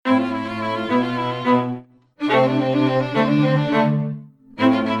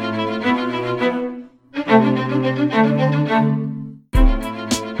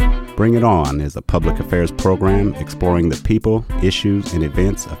Bring It On is a public affairs program exploring the people, issues, and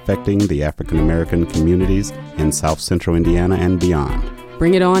events affecting the African American communities in South Central Indiana and beyond.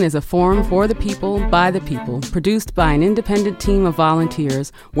 Bring It On is a forum for the people, by the people, produced by an independent team of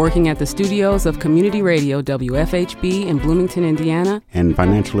volunteers working at the studios of Community Radio WFHB in Bloomington, Indiana, and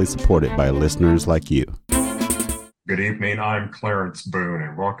financially supported by listeners like you. Good evening, I'm Clarence Boone,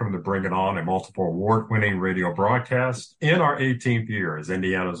 and welcome to Bring It On, a multiple award-winning radio broadcast in our 18th year as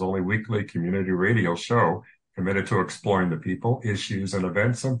Indiana's only weekly community radio show committed to exploring the people, issues, and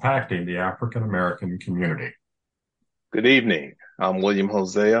events impacting the African American community. Good evening, I'm William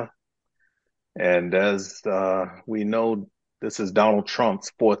Hosea, and as we know, this is Donald Trump's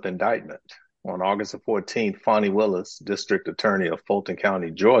fourth indictment. On August the 14th, Fonnie Willis, District Attorney of Fulton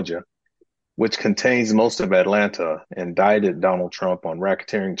County, Georgia, which contains most of Atlanta, indicted Donald Trump on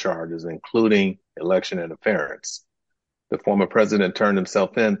racketeering charges, including election interference. The former president turned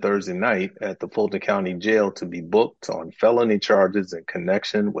himself in Thursday night at the Fulton County Jail to be booked on felony charges in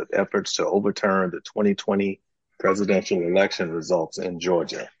connection with efforts to overturn the 2020 presidential election results in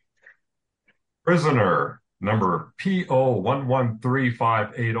Georgia. Prisoner number PO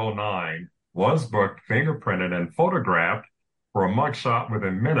 1135809 was booked, fingerprinted, and photographed for a mugshot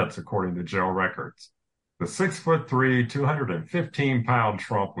within minutes, according to jail records. The 6'3", 215-pound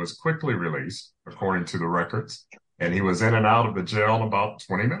Trump was quickly released, according to the records, and he was in and out of the jail in about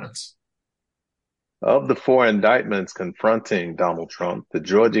 20 minutes. Of the four indictments confronting Donald Trump, the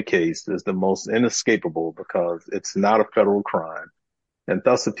Georgia case is the most inescapable because it's not a federal crime, and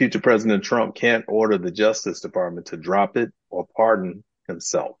thus the future President Trump can't order the Justice Department to drop it or pardon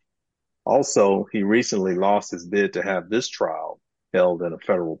himself. Also, he recently lost his bid to have this trial held in a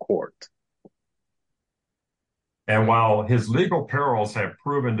federal court. And while his legal perils have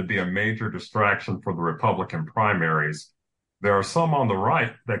proven to be a major distraction for the Republican primaries, there are some on the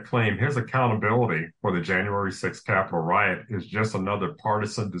right that claim his accountability for the January 6th Capitol riot is just another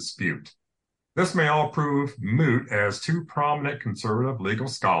partisan dispute. This may all prove moot as two prominent conservative legal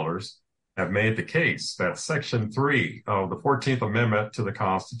scholars have made the case that Section 3 of the 14th Amendment to the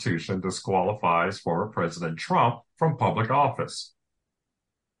Constitution disqualifies former President Trump from public office.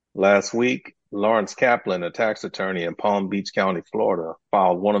 Last week, Lawrence Kaplan, a tax attorney in Palm Beach County, Florida,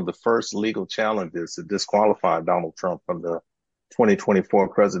 filed one of the first legal challenges to disqualify Donald Trump from the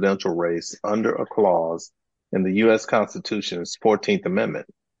 2024 presidential race under a clause in the U.S. Constitution's 14th Amendment.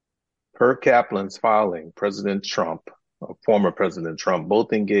 Per Kaplan's filing, former President Trump,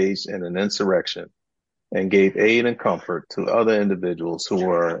 both engaged in an insurrection and gave aid and comfort to other individuals who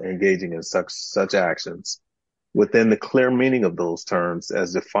were engaging in such actions within the clear meaning of those terms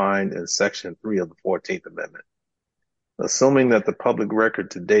as defined in Section 3 of the 14th Amendment. Assuming that the public record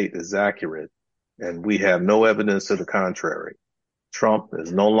to date is accurate, and we have no evidence to the contrary, Trump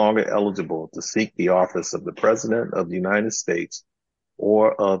is no longer eligible to seek the office of the President of the United States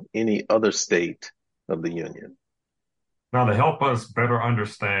or of any other state of the Union. Now, to help us better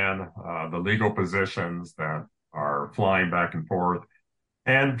understand the legal positions that are flying back and forth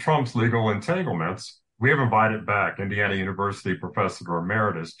and Trump's legal entanglements, we have invited back Indiana University Professor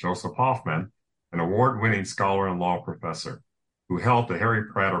Emeritus Joseph Hoffman, an award-winning scholar and law professor who held the Harry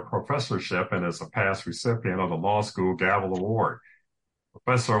Prater Professorship and is a past recipient of the Law School Gavel Award.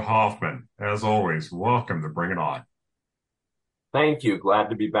 Professor Hoffman, as always, welcome to Bring It On. Thank you. Glad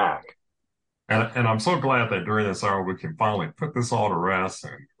to be back. And I'm so glad that during this hour we can finally put this all to rest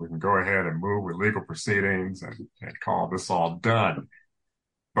and we can go ahead and move with legal proceedings and call this all done.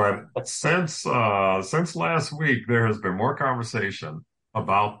 But since last week, there has been more conversation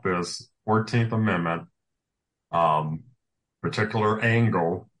about this 14th Amendment particular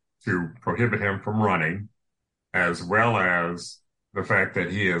angle to prohibit him from running, as well as the fact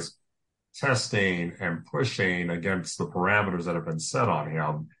that he is testing and pushing against the parameters that have been set on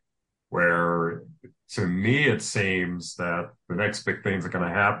him, where to me it seems that the next big things that are going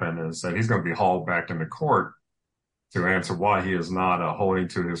to happen is that he's going to be hauled back into court to answer why he is not holding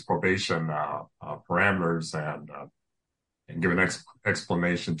to his probation parameters and give an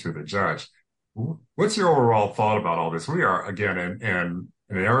explanation to the judge. What's your overall thought about all this? We are, again, in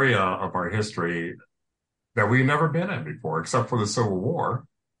an area of our history that we've never been in before, except for the Civil War.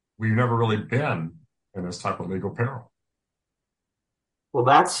 We've never really been in this type of legal peril. Well,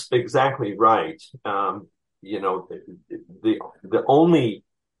 that's exactly right. The only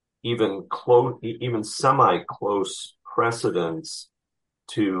even semi-close precedents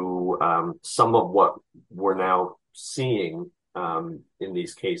to some of what we're now seeing in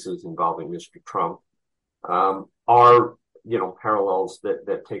these cases involving Mr. Trump are parallels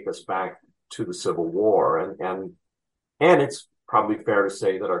that take us back to the Civil War, and it's probably fair to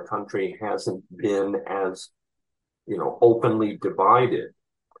say that our country hasn't been as, openly divided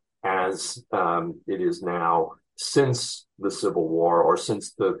as it is now since the Civil War, or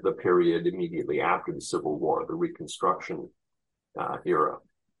since the period immediately after the Civil War, the Reconstruction era.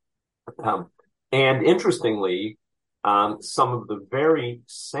 And interestingly, some of the very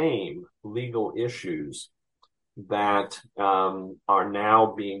same legal issues that are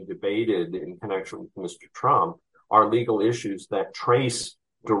now being debated in connection with Mr. Trump are legal issues that trace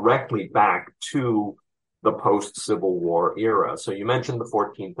directly back to the post-Civil War era. So you mentioned the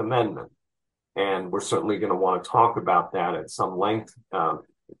 14th Amendment, and we're certainly going to want to talk about that at some length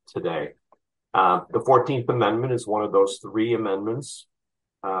today. The 14th Amendment is one of those three amendments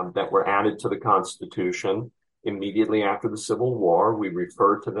that were added to the Constitution immediately after the Civil War. We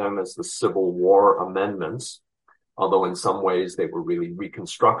refer to them as the Civil War Amendments, although in some ways they were really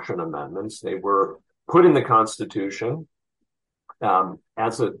Reconstruction Amendments. They were put in the Constitution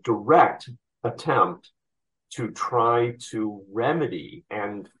as a direct attempt to try to remedy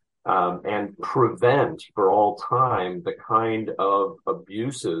and prevent for all time the kind of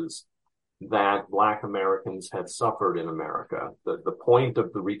abuses that Black Americans had suffered in America. The point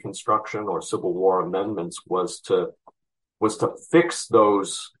of the Reconstruction or Civil War amendments was to fix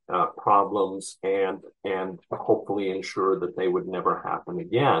those problems and hopefully ensure that they would never happen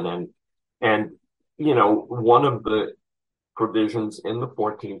again. And one of the provisions in the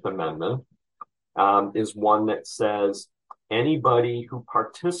 14th Amendment is one that says anybody who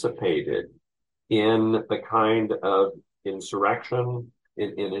participated in the kind of insurrection,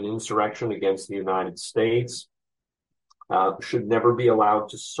 in an insurrection against the United States, should never be allowed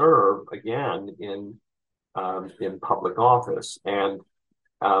to serve again in public office. And,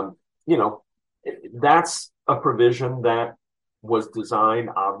 that's a provision that was designed,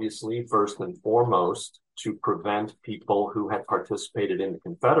 obviously, first and foremost, to prevent people who had participated in the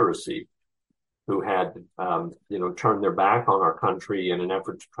Confederacy, who had, turned their back on our country in an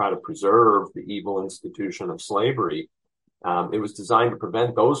effort to try to preserve the evil institution of slavery. It was designed to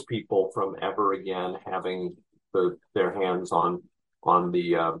prevent those people from ever again having their hands on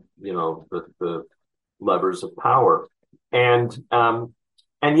the levers of power. And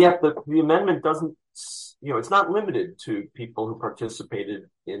yet the amendment doesn't, it's not limited to people who participated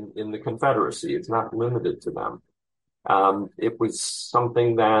in the Confederacy. It's not limited to them. It was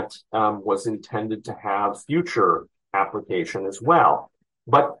something that was intended to have future application as well.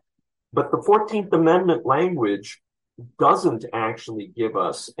 But the 14th Amendment language doesn't actually give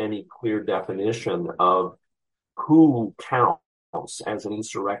us any clear definition of who counts as an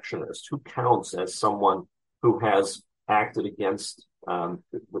insurrectionist, who counts as someone who has acted against,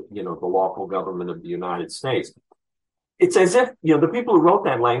 the lawful government of the United States. It's as if, the people who wrote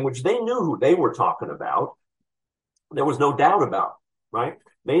that language, they knew who they were talking about. There was no doubt about it, right?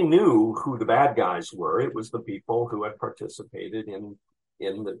 They knew who the bad guys were. It was the people who had participated in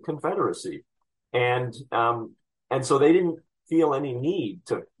the Confederacy. And so they didn't feel any need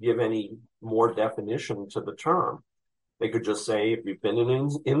to give any more definition to the term. They could just say, if you've been in an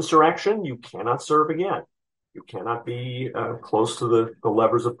insurrection, you cannot serve again. You cannot be close to the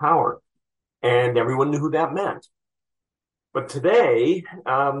levers of power. And everyone knew who that meant. But today,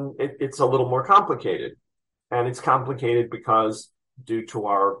 it's a little more complicated. And it's complicated because due to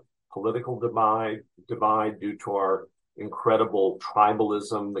our political divide, due to our incredible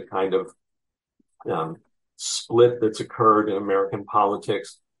tribalism, the kind of split that's occurred in American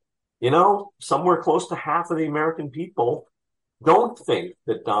politics, somewhere close to half of the American people don't think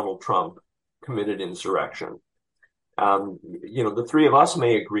that Donald Trump committed insurrection. The three of us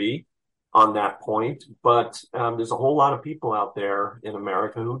may agree on that point, but there's a whole lot of people out there in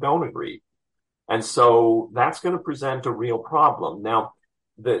America who don't agree. And so that's going to present a real problem. Now,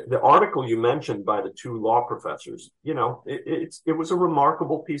 the article you mentioned by the two law professors, it was a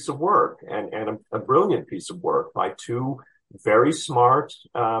remarkable piece of work and a brilliant piece of work by two very smart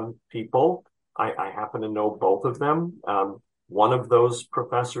people. I happen to know both of them. One of those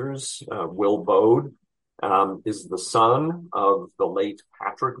professors, Will Bode, is the son of the late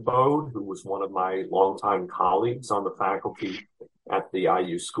Patrick Bode, who was one of my longtime colleagues on the faculty at the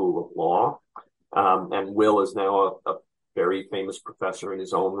IU School of Law. And Will is now a very famous professor in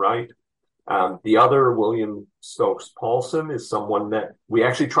his own right. The other, William Stokes Paulson, is someone that we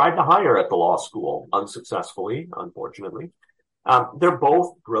actually tried to hire at the law school, unsuccessfully, unfortunately. They're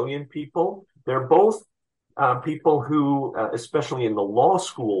both brilliant people. They're both people who, especially in the law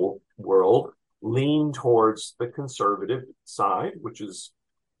school world, lean towards the conservative side, which is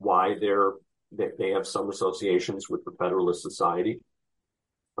why they have some associations with the Federalist Society,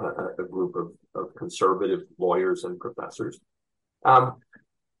 a group of conservative lawyers and professors.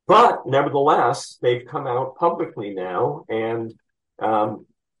 But nevertheless, they've come out publicly now and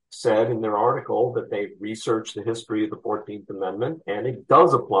said in their article that they've researched the history of the 14th Amendment, and it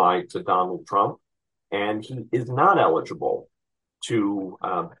does apply to Donald Trump, and he is not eligible to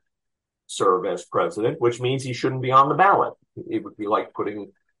serve as president, which means he shouldn't be on the ballot. It would be like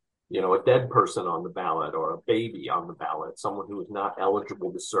putting, a dead person on the ballot or a baby on the ballot. Someone who is not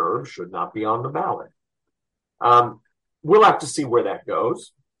eligible to serve should not be on the ballot. We'll have to see where that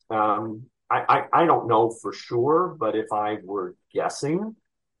goes. I don't know for sure, but if I were guessing,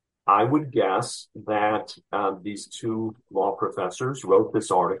 I would guess that these two law professors wrote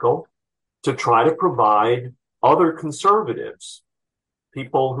this article to try to provide other conservatives,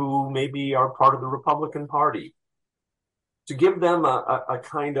 people who maybe are part of the Republican Party, to give them a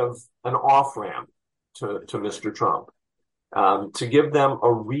kind of an off-ramp to Mr. Trump, to give them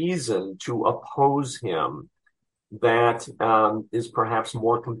a reason to oppose him that is perhaps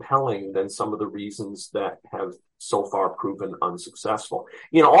more compelling than some of the reasons that have so far proven unsuccessful.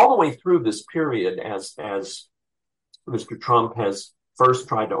 All the way through this period, as Mr. Trump has first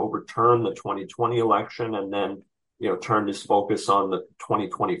tried to overturn the 2020 election and then, turned his focus on the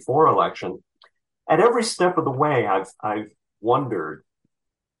 2024 election, at every step of the way, I've wondered,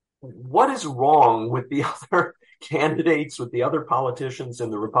 what is wrong with the other candidates, with the other politicians in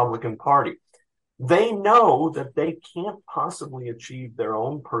the Republican Party? They know that they can't possibly achieve their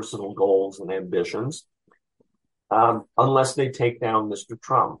own personal goals and ambitions unless they take down Mr.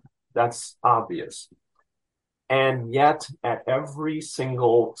 Trump. That's obvious. And yet, at every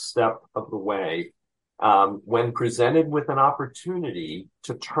single step of the way, when presented with an opportunity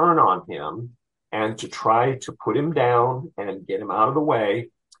to turn on him and to try to put him down and get him out of the way,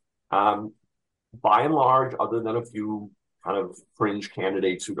 by and large, other than a few kind of fringe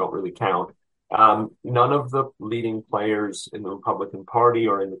candidates who don't really count, none of the leading players in the Republican Party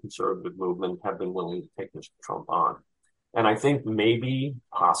or in the conservative movement have been willing to take Mr. Trump on. And I think maybe,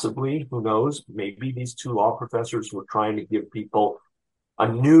 possibly, who knows, maybe these two law professors were trying to give people a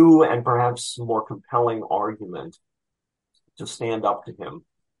new and perhaps more compelling argument to stand up to him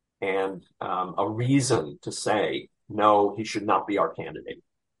and a reason to say, no, he should not be our candidate.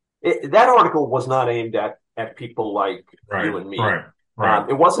 That article was not aimed at people like you and me. Right.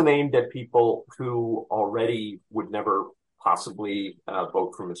 It wasn't aimed at people who already would never possibly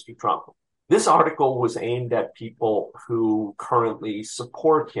vote for Mr. Trump. This article was aimed at people who currently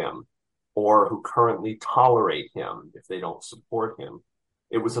support him or who currently tolerate him if they don't support him.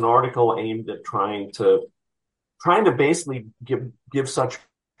 It was an article aimed at trying to basically give such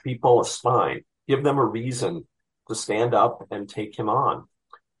people a spine, give them a reason to stand up and take him on.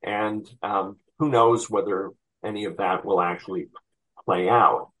 And who knows whether any of that will actually play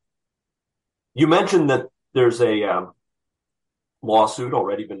out. You mentioned that there's a lawsuit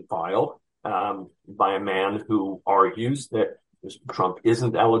already been filed by a man who argues that Mr. Trump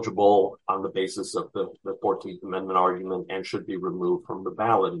isn't eligible on the basis of the 14th Amendment argument and should be removed from the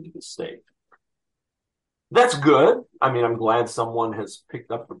ballot in the state. That's good. I mean, I'm glad someone has picked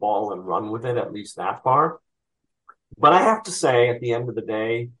up the ball and run with it, at least that far. But I have to say, at the end of the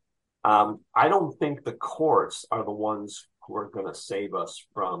day, I don't think the courts are the ones who are going to save us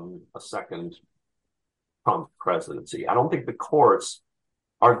from a second Trump presidency. I don't think the courts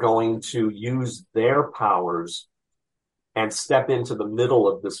are going to use their powers and step into the middle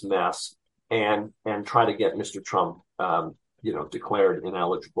of this mess and try to get Mr. Trump, declared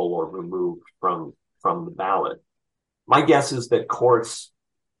ineligible or removed from the ballot. My guess is that courts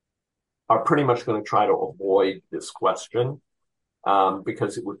are pretty much going to try to avoid this question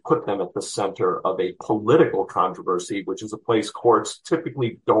because it would put them at the center of a political controversy, which is a place courts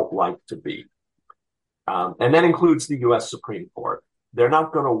typically don't like to be. And that includes the U.S. Supreme Court. They're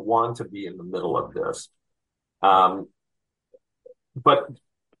not going to want to be in the middle of this. But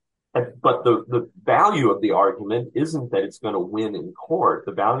the value of the argument isn't that it's going to win in court.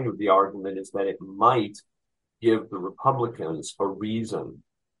 The value of the argument is that it might give the Republicans a reason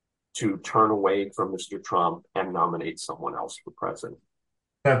to turn away from Mr. Trump and nominate someone else for president.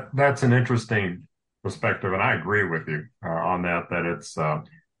 That's an interesting perspective, and I agree with you on that it's sort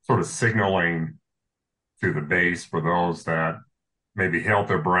of signaling to the base for those that maybe held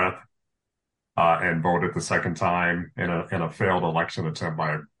their breath and voted the second time in a failed election attempt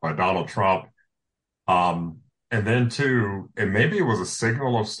by Donald Trump. And then too, and maybe it was a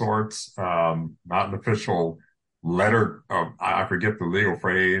signal of sorts, not an official letter of, I forget the legal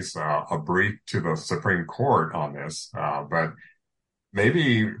phrase, a brief to the Supreme Court on this. But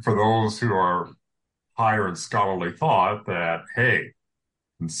maybe for those who are higher in scholarly thought that, hey,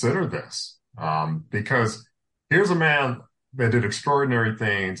 consider this. Because here's a man that did extraordinary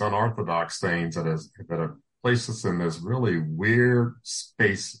things, unorthodox things that have placed us in this really weird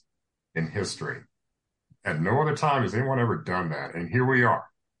space in history. At no other time has anyone ever done that, and here we are.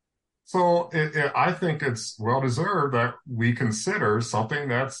 So I think it's well deserved that we consider something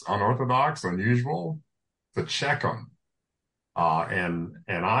that's unorthodox, unusual, to check them. And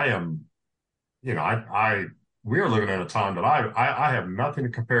I am, I we are living at a time that I have nothing to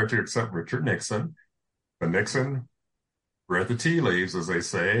compare to except Richard Nixon. The Nixon read the tea leaves, as they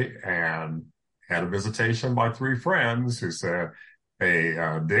say, and had a visitation by three friends who said, "Hey,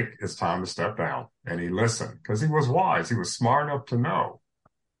 Dick, it's time to step down." And he listened because he was wise. He was smart enough to know.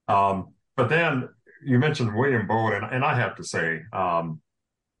 But then you mentioned William Bowden, and I have to say,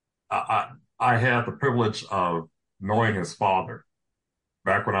 I had the privilege of knowing his father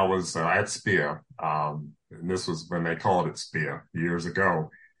back when I was at SPIA. And this was when they called it SPIA years ago.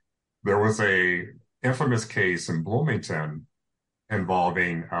 There was a infamous case in Bloomington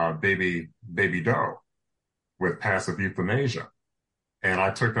involving baby doe with passive euthanasia. And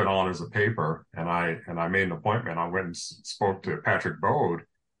I took that on as a paper, and I made an appointment. I went and spoke to Patrick Bode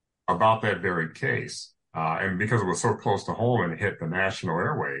about that very case. And because it was so close to home and hit the national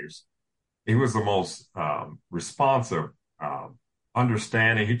airwaves, he was the most responsive,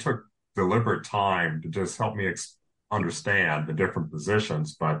 understanding. He took deliberate time to just help me understand the different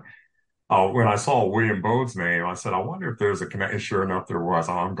positions. But when I saw William Bode's name, I said, I wonder if there's a connection. Sure enough, there was.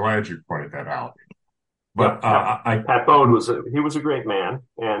 I'm glad you pointed that out. But Pat Bode was a great man.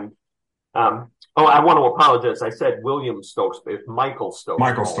 And I want to apologize. I said William Stokes, but it's Michael Stokes.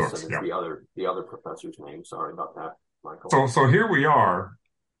 Michael Stokes, is yeah. the other professor's name. Sorry about that, Michael. So here we are,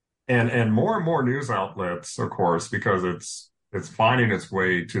 and more news outlets, of course, because it's finding its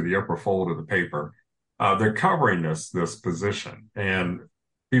way to the upper fold of the paper. They're covering this position, and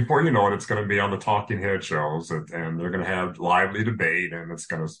before you know it, it's going to be on the talking head shows, and they're going to have lively debate, and it's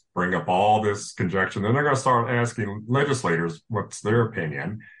going to bring up all this conjecture. Then they're going to start asking legislators what's their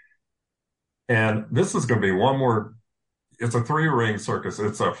opinion. And this is going to be one more, it's a 3-ring circus.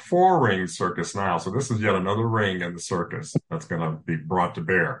 It's a 4-ring circus now. So this is yet another ring in the circus that's going to be brought to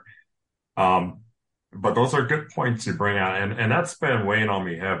bear. But those are good points you bring out. And that's been weighing on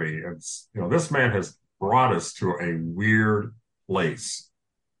me heavy. It's, this man has brought us to a weird place,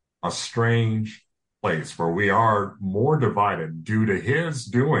 a strange place where we are more divided due to his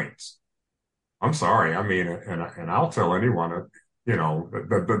doings. I'm sorry. I mean, and I'll tell anyone,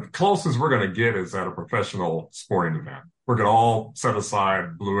 the closest we're going to get is at a professional sporting event. We're going to all set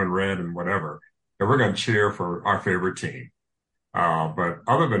aside blue and red and whatever, and we're going to cheer for our favorite team. But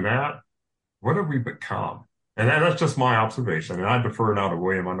other than that, what have we become? And that's just my observation. And I defer now to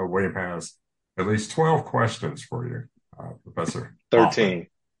William. I know William has at least 12 questions for you, Professor 13. Hoffman.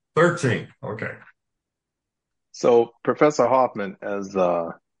 13. Okay. So, Professor Hoffman, as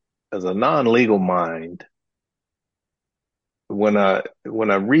a non-legal mind, when I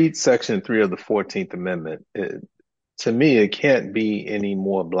read Section 3 of the 14th Amendment, to me, it can't be any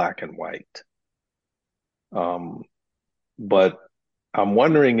more black and white. But I'm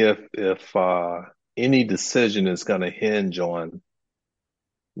wondering if any decision is going to hinge on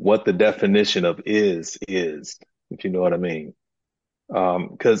what the definition of is, if you know what I mean.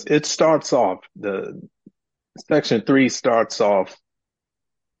 Because it starts off, the Section 3 starts off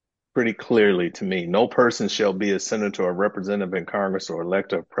pretty clearly to me. No person shall be a senator or representative in Congress or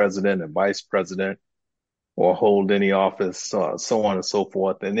elect a president and vice president or hold any office, so on and so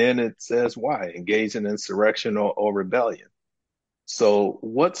forth. And then it says why? Engage in insurrection or rebellion. So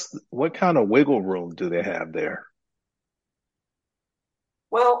what kind of wiggle room do they have there?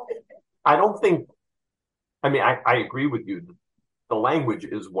 Well, I agree with you. The language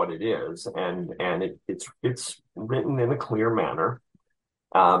is what it is, and it's written in a clear manner.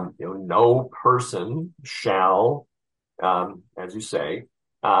 No person shall, as you say,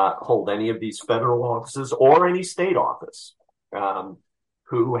 hold any of these federal offices or any state office,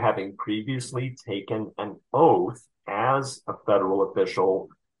 who, having previously taken an oath as a federal official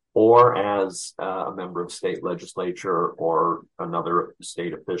or as a member of state legislature or another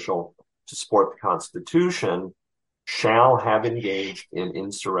state official to support the Constitution, shall have engaged in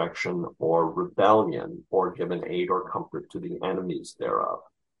insurrection or rebellion or given aid or comfort to the enemies thereof.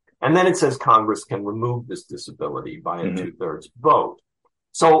 And then it says Congress can remove this disability by a 2/3 vote.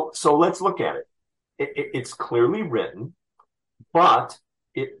 So let's look at it. It's clearly written, but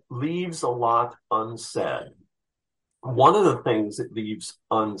it leaves a lot unsaid. One of the things it leaves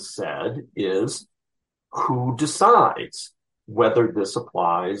unsaid is who decides whether this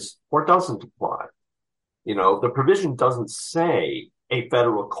applies or doesn't apply. The provision doesn't say a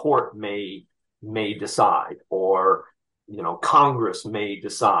federal court may decide, or Congress may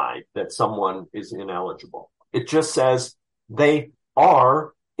decide that someone is ineligible. It just says they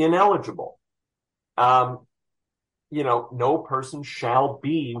are ineligible. No person shall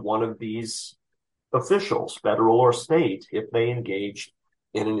be one of these officials, federal or state, if they engage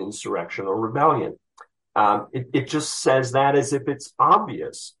in an insurrection or rebellion. It just says that as if it's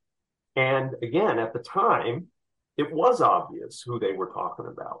obvious. And again, at the time, it was obvious who they were talking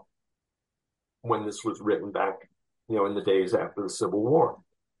about when this was written back, in the days after the Civil War.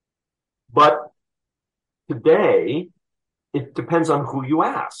 But today, it depends on who you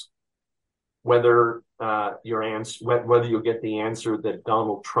ask, whether whether you'll get the answer that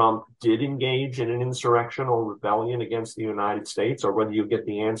Donald Trump did engage in an insurrection or rebellion against the United States, or whether you get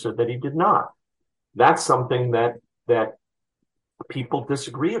the answer that he did not. That's something that people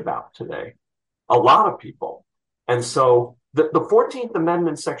disagree about today. A lot of people. And so the 14th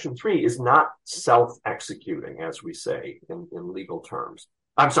Amendment, Section 3 is not self-executing, as we say in legal terms.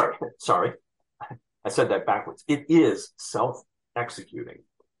 I'm sorry. I said that backwards. It is self-executing.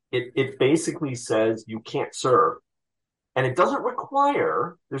 It basically says you can't serve. And it doesn't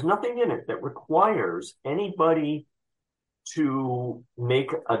require, there's nothing in it that requires anybody to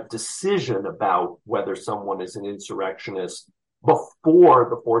make a decision about whether someone is an insurrectionist before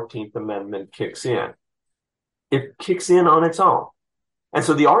the 14th Amendment kicks in. It kicks in on its own. And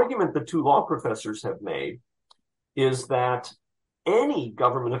so the argument that two law professors have made is that any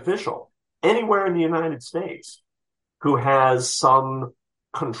government official anywhere in the United States who has some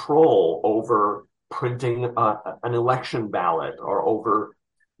control over printing an election ballot or over,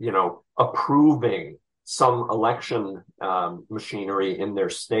 approving some election machinery in their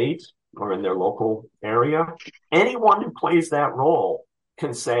state or in their local area, anyone who plays that role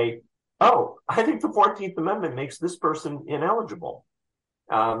can say, oh, I think the 14th Amendment makes this person ineligible,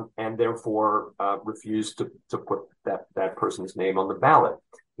 and therefore refuse to put that person's name on the ballot.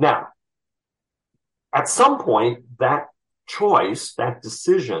 Now, at some point, that choice, that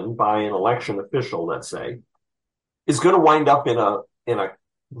decision by an election official, let's say, is going to wind up in a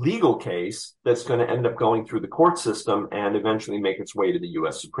legal case that's going to end up going through the court system and eventually make its way to the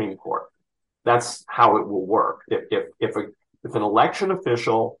U.S. Supreme Court. That's how it will work. If an election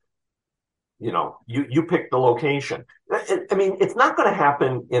official, you pick the location. I mean, it's not going to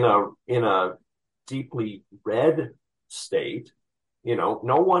happen in a deeply red state. No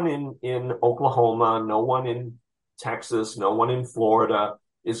one in Oklahoma, no one in Texas, no one in Florida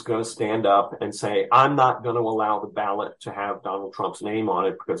is going to stand up and say, I'm not going to allow the ballot to have Donald Trump's name on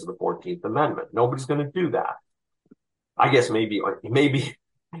it because of the 14th Amendment. Nobody's going to do that. I guess maybe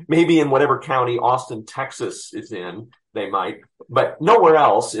in whatever county Austin, Texas is in, they might, but nowhere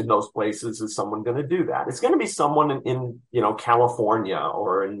else in those places is someone going to do that. It's going to be someone in California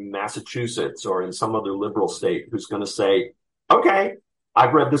or in Massachusetts or in some other liberal state who's going to say, okay,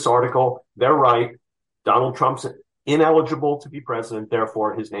 I've read this article. They're right. Donald Trump's ineligible to be president.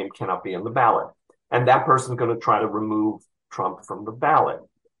 Therefore, his name cannot be on the ballot. And that person's going to try to remove Trump from the ballot.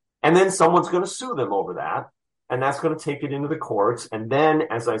 And then someone's going to sue them over that. And that's going to take it into the courts. And then,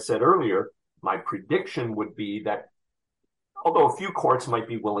 as I said earlier, my prediction would be that although a few courts might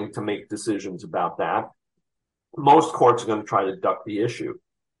be willing to make decisions about that, most courts are going to try to duck the issue.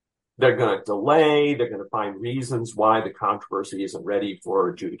 They're going to delay. They're going to find reasons why the controversy isn't ready for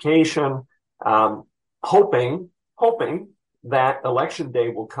adjudication, hoping that election day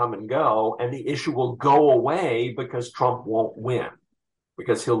will come and go and the issue will go away because Trump won't win,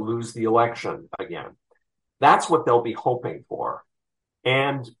 because he'll lose the election again. That's what they'll be hoping for.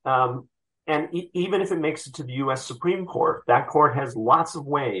 And even if it makes it to the U.S. Supreme Court, that court has lots of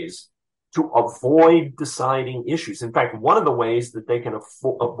ways to avoid deciding issues. In fact, one of the ways that they can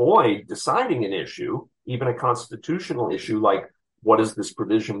avoid deciding an issue, even a constitutional issue like what does this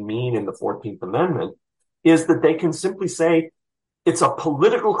provision mean in the 14th Amendment, is that they can simply say it's a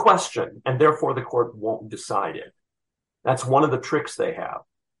political question and therefore the court won't decide it. That's one of the tricks they have.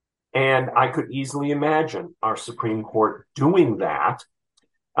 And I could easily imagine our Supreme Court doing that,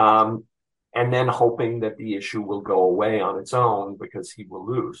 and then hoping that the issue will go away on its own because he will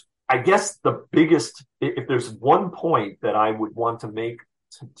lose. I guess the biggest, if there's one point that I would want to make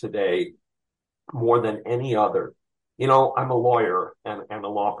today more than any other, I'm a lawyer and a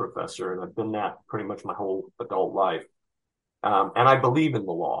law professor, and I've been that pretty much my whole adult life. And I believe in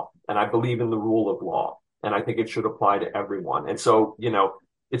the law, and I believe in the rule of law, and I think it should apply to everyone. And so,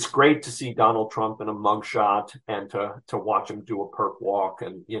 it's great to see Donald Trump in a mugshot and to watch him do a perp walk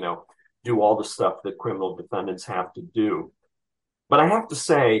and, do all the stuff that criminal defendants have to do. But I have to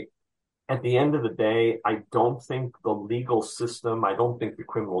say, at the end of the day, I don't think the legal system, I don't think the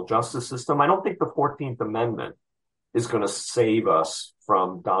criminal justice system, I don't think the 14th Amendment is going to save us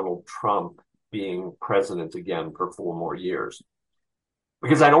from Donald Trump being president again for 4 more years.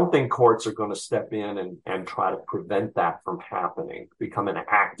 Because I don't think courts are going to step in and try to prevent that from happening, become an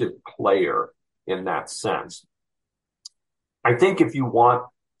active player in that sense. I think if you want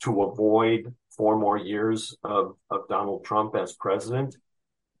to avoid 4 more years of Donald Trump as president,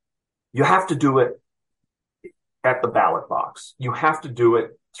 you have to do it at the ballot box. You have to do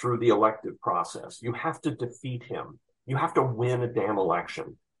it through the elective process. You have to defeat him. You have to win a damn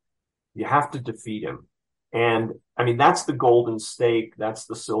election. You have to defeat him. And I mean, that's the golden stake. That's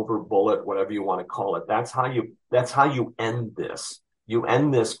the silver bullet, whatever you want to call it. That's how you end this. You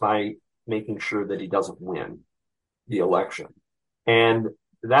end this by making sure that he doesn't win the election. And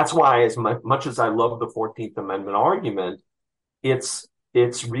that's why, as much as I love the 14th Amendment argument, it's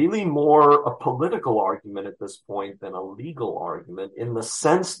really more a political argument at this point than a legal argument, in the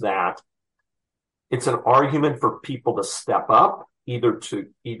sense that it's an argument for people to step up, either to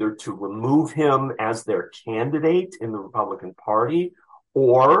remove him as their candidate in the Republican Party,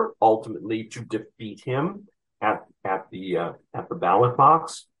 or ultimately to defeat him at the ballot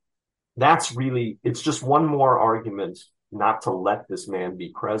box. It's just one more argument not to let this man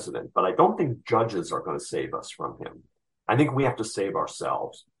be president. But I don't think judges are going to save us from him. I think we have to save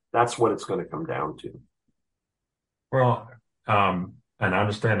ourselves. That's what it's going to come down to. Well, and I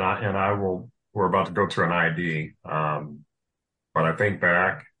understand, we're about to go to an ID. But I think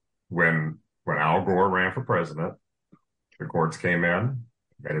back when Al Gore ran for president, the courts came in,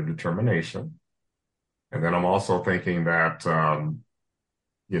 made a determination. And then I'm also thinking that,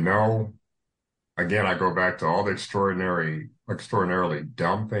 again, I go back to all the extraordinarily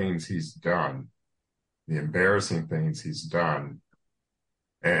dumb things he's done, the embarrassing things he's done.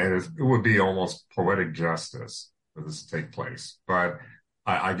 And it would be almost poetic justice for this to take place. But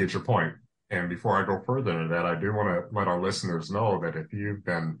I get your point. And before I go further into that, I do want to let our listeners know that if you've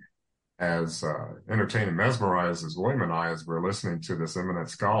been as entertained and mesmerized as William and I, as we're listening to this eminent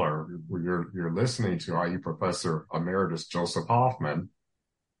scholar, you're listening to IU Professor Emeritus Joseph Hoffman.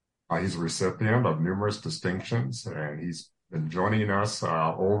 He's a recipient of numerous distinctions, and he's been joining us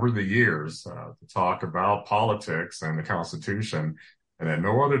over the years to talk about politics and the Constitution. And at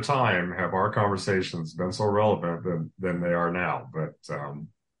no other time have our conversations been so relevant than they are now. But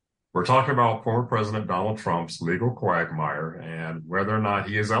we're talking about former President Donald Trump's legal quagmire and whether or not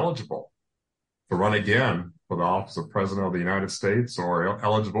he is eligible to run again for the office of President of the United States, or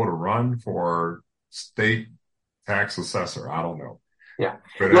eligible to run for state tax assessor. I don't know. Yeah.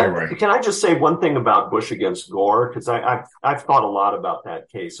 But anyway. Can I just say one thing about Bush against Gore? Because I've thought a lot about that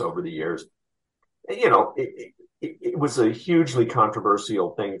case over the years. It was a hugely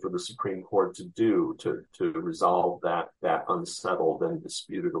controversial thing for the Supreme Court to do to resolve that unsettled and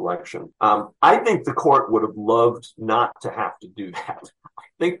disputed election. I think the court would have loved not to have to do that. I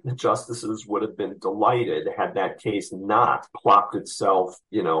think the justices would have been delighted had that case not plopped itself,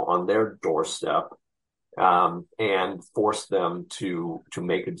 on their doorstep, and forced them to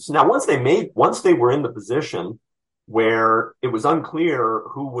make a decision. Now, once they were in the position where it was unclear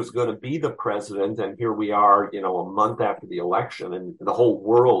who was going to be the president, and here we are, a month after the election, and the whole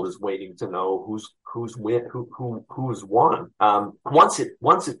world is waiting to know who's won. Once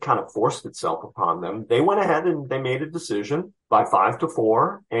it kind of forced itself upon them, they went ahead and they made a decision by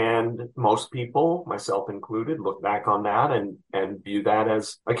 5-4, and most people, myself included, look back on that and view that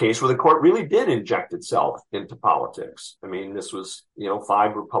as a case where the court really did inject itself into politics. I mean, this was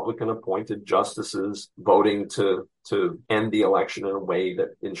 5 Republican appointed justices voting to end the election in a way that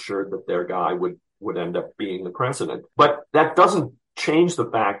ensured that their guy would end up being the president. But that doesn't change the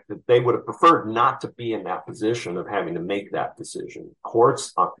fact that they would have preferred not to be in that position of having to make that decision.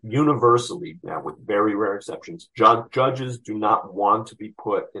 Courts universally, now with very rare exceptions, judges do not want to be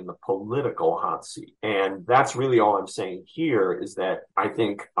put in the political hot seat. And that's really all I'm saying here, is that I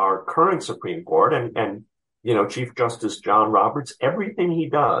think our current Supreme Court and Chief Justice John Roberts, everything he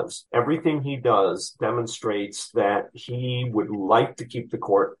does demonstrates that he would like to keep the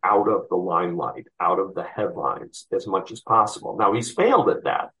court out of the limelight, out of the headlines as much as possible. Now, he's failed at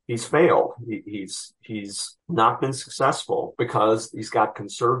that. He's failed. He's not been successful because he's got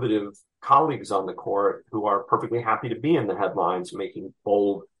conservative colleagues on the court who are perfectly happy to be in the headlines, making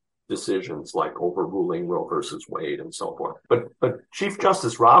bold decisions like overruling Roe versus Wade and so forth. But Chief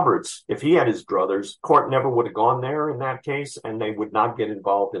Justice Roberts, if he had his druthers, court never would have gone there in that case, and they would not get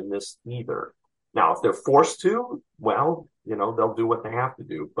involved in this either. Now, if they're forced to, well, they'll do what they have to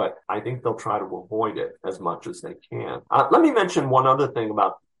do, but I think they'll try to avoid it as much as they can. Let me mention one other thing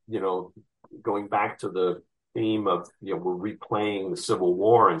about, going back to the theme of, we're replaying the Civil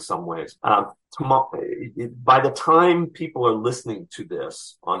War in some ways. By the time people are listening to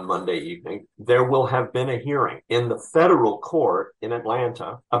this on Monday evening, there will have been a hearing in the federal court in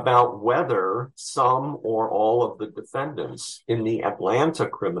Atlanta about whether some or all of the defendants in the Atlanta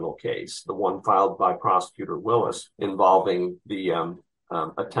criminal case, the one filed by Prosecutor Willis involving the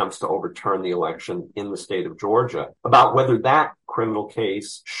attempts to overturn the election in the state of Georgia, about whether that criminal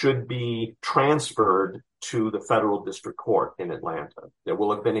case should be transferred to the federal district court in Atlanta. There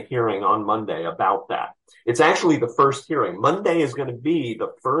will have been a hearing on Monday about that. It's actually the first hearing. Monday is going to be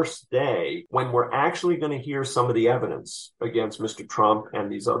the first day when we're actually going to hear some of the evidence against Mr. Trump and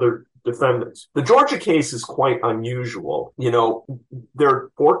these other defendants. The Georgia case is quite unusual. There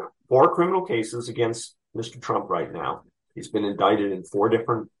are four criminal cases against Mr. Trump right now. He's been indicted in 4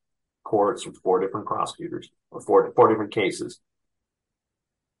 different courts with 4 different prosecutors, or four different cases.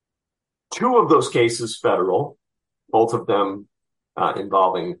 2 of those cases federal, both of them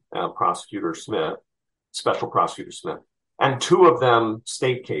involving Prosecutor Smith, Special Prosecutor Smith, and 2 of them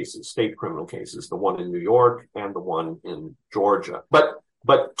state cases, state criminal cases, the one in New York and the one in Georgia.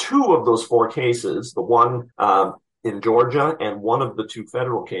 But 2 of those 4 cases, the one in Georgia and one of the 2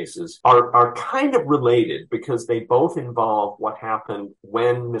 federal cases, are kind of related because they both involve what happened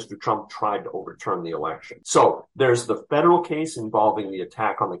when Mr. Trump tried to overturn the election. So there's the federal case involving the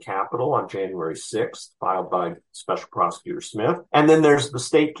attack on the Capitol on January 6th, filed by Special Prosecutor Smith. And then there's the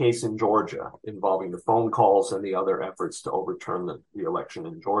state case in Georgia involving the phone calls and the other efforts to overturn the election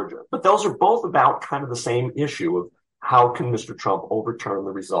in Georgia. But those are both about kind of the same issue of how can Mr. Trump overturn the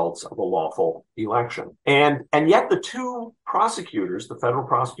results of a lawful election? And yet the 2 prosecutors, the federal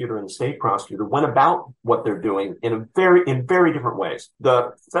prosecutor and the state prosecutor, went about what they're doing in very different ways.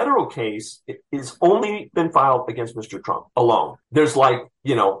 The federal case is only been filed against Mr. Trump alone. There's a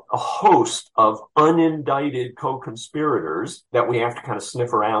host of unindicted co-conspirators that we have to kind of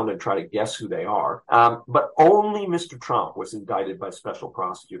sniff around and try to guess who they are. But only Mr. Trump was indicted by Special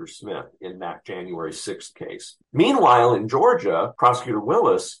Prosecutor Smith in that January 6th case. Meanwhile, in Georgia, Prosecutor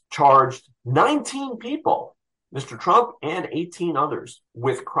Willis charged 19 people, Mr. Trump and 18 others,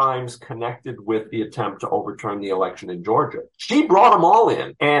 with crimes connected with the attempt to overturn the election in Georgia. She brought them all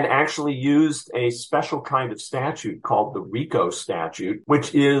in and actually used a special kind of statute called the RICO statute,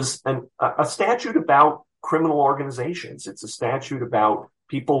 which is a statute about criminal organizations. It's a statute about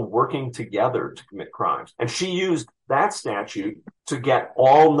people working together to commit crimes. And she used that statute to get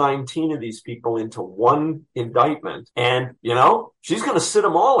all 19 of these people into one indictment. And, she's going to sit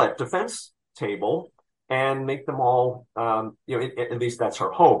them all at defense table and make them all, at least that's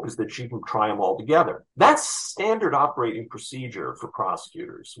her hope, is that she can try them all together. That's standard operating procedure for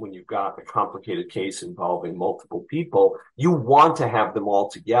prosecutors. When you've got a complicated case involving multiple people, you want to have them all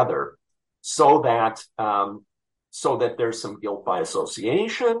together so that there's some guilt by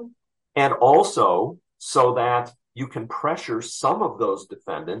association, and also so that you can pressure some of those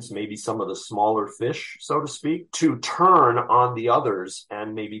defendants, maybe some of the smaller fish, so to speak, to turn on the others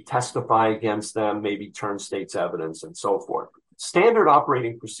and maybe testify against them, maybe turn state's evidence and so forth. Standard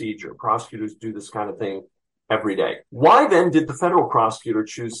operating procedure. Prosecutors do this kind of thing every day. Why then did the federal prosecutor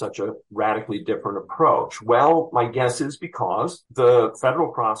choose such a radically different approach? Well, my guess is because the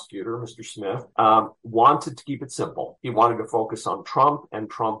federal prosecutor, Mr. Smith, wanted to keep it simple. He wanted to focus on Trump and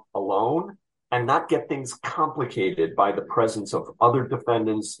Trump alone, and not get things complicated by the presence of other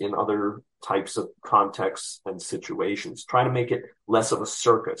defendants in other types of contexts and situations, trying to make it less of a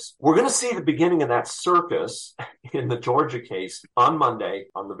circus. We're going to see the beginning of that circus in the Georgia case on Monday,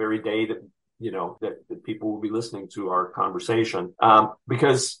 on the very day that, that people will be listening to our conversation,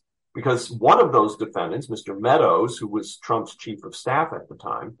 because one of those defendants, Mr. Meadows, who was Trump's chief of staff at the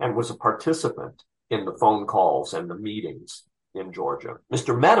time and was a participant in the phone calls and the meetings in Georgia,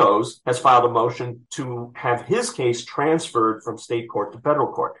 Mr. Meadows has filed a motion to have his case transferred from state court to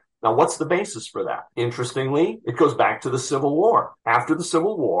federal court. Now, what's the basis for that? Interestingly, it goes back to the Civil War. After the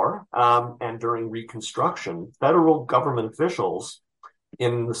Civil War, and during Reconstruction, federal government officials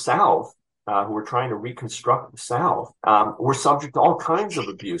in the South, who were trying to reconstruct the South, were subject to all kinds of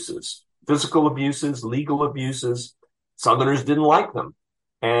abuses, physical abuses, legal abuses. Southerners didn't like them,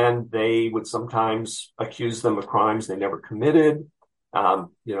 and they would sometimes accuse them of crimes they never committed,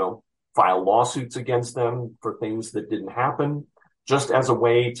 file lawsuits against them for things that didn't happen, just as a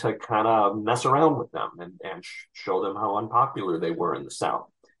way to kind of mess around with them and show them how unpopular they were in the South.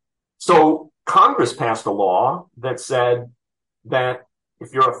 So Congress passed a law that said that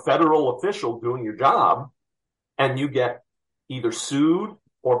if you're a federal official doing your job and you get either sued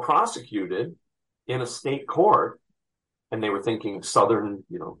or prosecuted in a state court, and they were thinking Southern,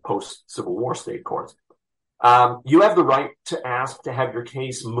 post-Civil War state courts, You have the right to ask to have your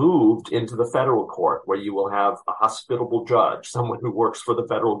case moved into the federal court, where you will have a hospitable judge, someone who works for the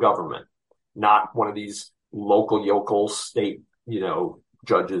federal government, not one of these local yokel state,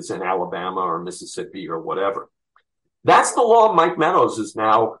 judges in Alabama or Mississippi or whatever. That's the law Mark Meadows is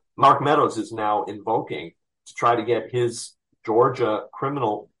now invoking to try to get his Georgia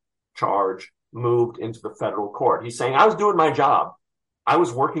criminal charge moved into the federal court. He's saying, I was doing my job. I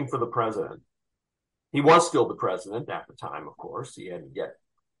was working for the president. He was still the president at the time, of course. He hadn't yet,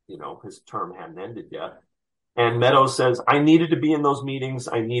 his term hadn't ended yet. And Meadows says, I needed to be in those meetings.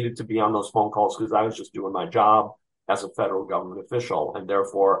 I needed to be on those phone calls because I was just doing my job as a federal government official. And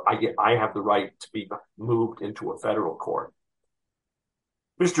therefore, I have the right to be moved into a federal court.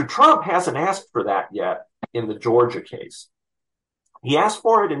 Mr. Trump hasn't asked for that yet in the Georgia case. He asked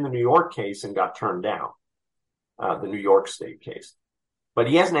for it in the New York case and got turned down, the New York state case. But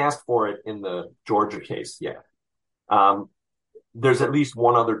he hasn't asked for it in the Georgia case yet. There's at least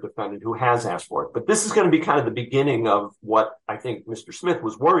one other defendant who has asked for it. But this is going to be kind of the beginning of what I think Mr. Smith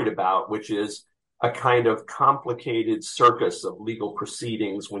was worried about, which is a kind of complicated circus of legal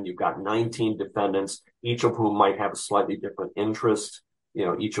proceedings when you've got 19 defendants, each of whom might have a slightly different interest,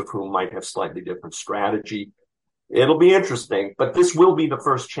 each of whom might have slightly different strategy. It'll be interesting, but this will be the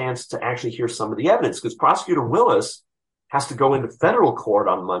first chance to actually hear some of the evidence, because Prosecutor Willis has to go into federal court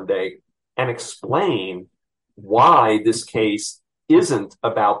on Monday and explain why this case isn't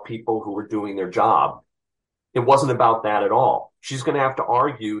about people who were doing their job. It wasn't about that at all. She's going to have to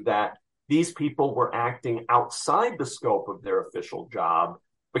argue that these people were acting outside the scope of their official job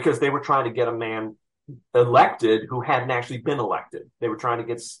because they were trying to get a man elected who hadn't actually been elected. They were trying to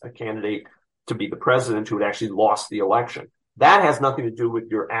get a candidate to be the president who had actually lost the election. That has nothing to do with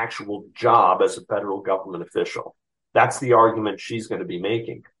your actual job as a federal government official. That's the argument she's going to be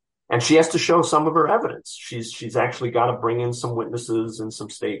making. And she has to show some of her evidence. She's actually got to bring in some witnesses and some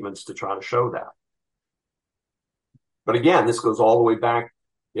statements to try to show that. But again, this goes all the way back.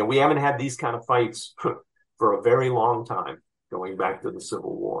 We haven't had these kind of fights for a very long time, going back to the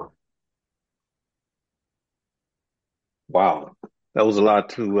Civil War. Wow. That was a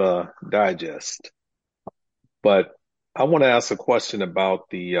lot to digest. But I want to ask a question about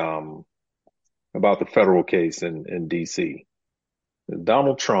the federal case in D.C.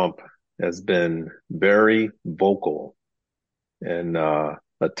 Donald Trump has been very vocal in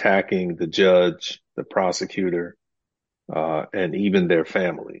attacking the judge, the prosecutor, and even their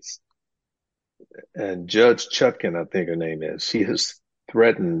families. And Judge Chutkan, I think her name is, she has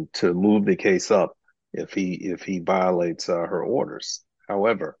threatened to move the case up if he violates her orders.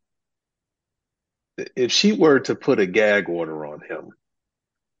 However, if she were to put a gag order on him,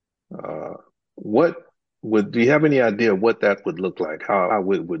 do you have any idea what that would look like? How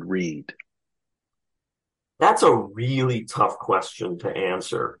it would read? That's a really tough question to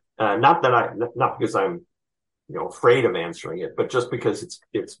answer. Not because I'm, afraid of answering it, but just because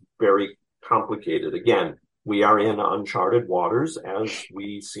it's very complicated. Again, we are in uncharted waters, as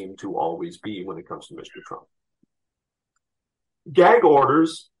we seem to always be when it comes to Mr. Trump. Gag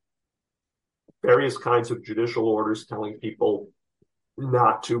orders, various kinds of judicial orders telling people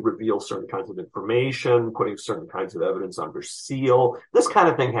not to reveal certain kinds of information, putting certain kinds of evidence under seal. This kind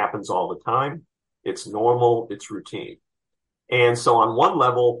of thing happens all the time. It's normal. It's routine. And so on one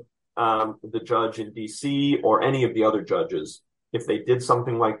level, the judge in D.C. or any of the other judges, if they did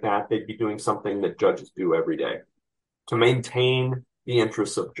something like that, they'd be doing something that judges do every day to maintain the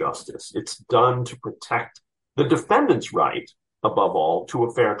interests of justice. It's done to protect the defendant's right, above all, to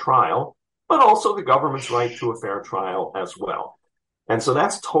a fair trial, but also the government's right to a fair trial as well. And so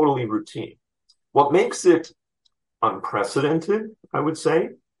that's totally routine. What makes it unprecedented, I would say,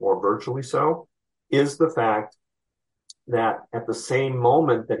 or virtually so, is the fact that at the same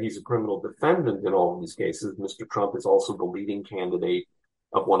moment that he's a criminal defendant in all of these cases, Mr. Trump is also the leading candidate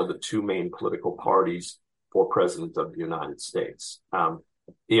of one of the two main political parties for president of the United States.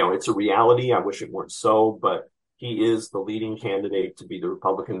 It's a reality. I wish it weren't so, but he is the leading candidate to be the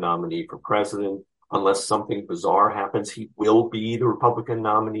Republican nominee for president. Unless something bizarre happens, he will be the Republican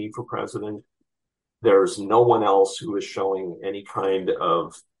nominee for president. There's no one else who is showing any kind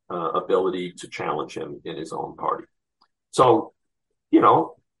of ability to challenge him in his own party. So,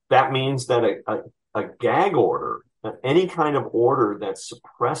 that means that a gag order, any kind of order that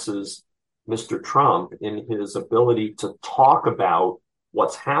suppresses Mr. Trump in his ability to talk about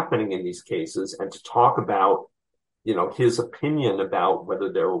what's happening in these cases and to talk about, his opinion about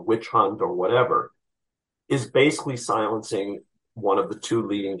whether they're a witch hunt or whatever, is basically silencing one of the two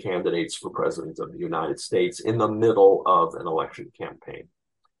leading candidates for president of the United States in the middle of an election campaign.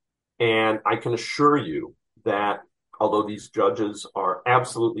 And I can assure you that although these judges are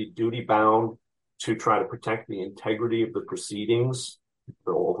absolutely duty bound to try to protect the integrity of the proceedings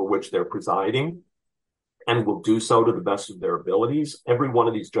over which they're presiding, and will do so to the best of their abilities, every one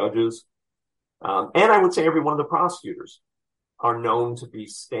of these judges, and I would say every one of the prosecutors, are known to be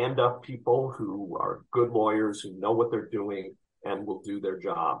stand-up people who are good lawyers, who know what they're doing and will do their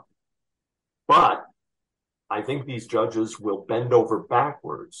job. But I think these judges will bend over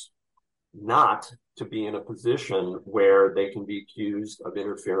backwards not to be in a position where they can be accused of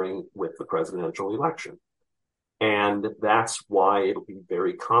interfering with the presidential election. And that's why it'll be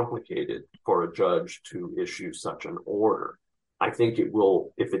very complicated for a judge to issue such an order. I think it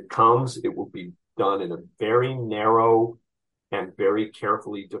will, if it comes, it will be done in a very narrow and very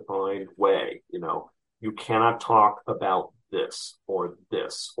carefully defined way. You know, you cannot talk about this or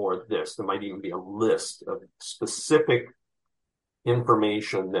this or this. There might even be a list of specific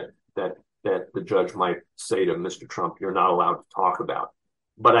information that the judge might say to Mr. Trump, you're not allowed to talk about.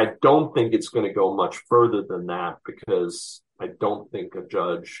 But I don't think it's going to go much further than that, because I don't think a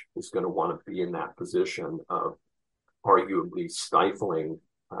judge is going to want to be in that position of arguably stifling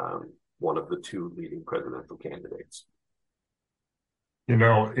one of the two leading presidential candidates.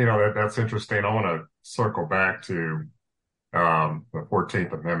 That's interesting. I want to circle back to the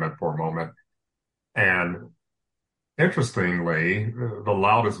 14th Amendment for a moment. And interestingly, the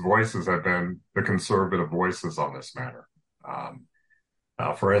loudest voices have been the conservative voices on this matter.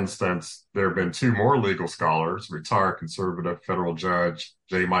 For instance, there have been two more legal scholars, retired conservative federal judge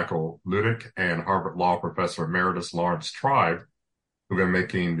J. Michael Ludick and Harvard Law professor emeritus Lawrence Tribe, who've been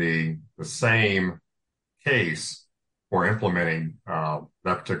making the same case for implementing that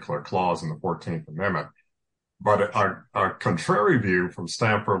particular clause in the 14th Amendment. But a contrary view from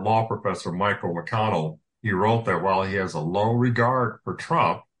Stanford Law professor Michael McConnell, he wrote that while he has a low regard for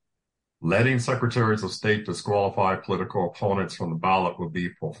Trump, letting secretaries of state disqualify political opponents from the ballot would be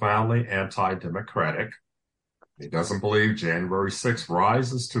profoundly anti-democratic. He doesn't believe January 6th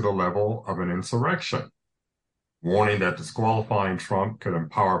rises to the level of an insurrection, warning that disqualifying Trump could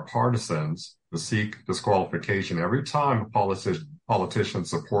empower partisans to seek disqualification every time a politician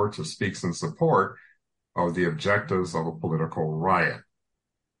supports or speaks in support of the objectives of a political riot.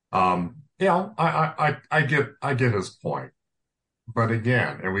 I get his point. But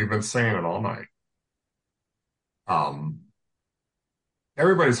again, and we've been saying it all night,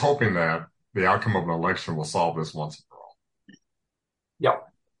 everybody's hoping that the outcome of an election will solve this once and for all. Yep.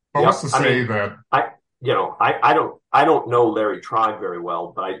 But what's to say that I don't know Larry Tribe very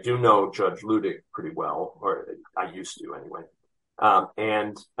well, but I do know Judge Ludick pretty well, or I used to anyway.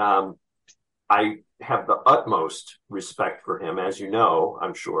 I have the utmost respect for him, as you know,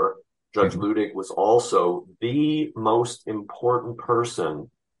 I'm sure. Judge Ludick was also the most important person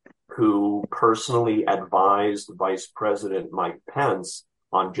who personally advised Vice President Mike Pence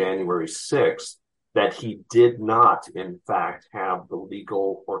on January 6th that he did not, in fact, have the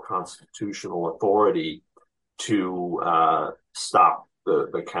legal or constitutional authority to stop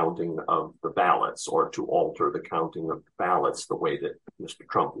the counting of the ballots or to alter the counting of the ballots the way that Mr.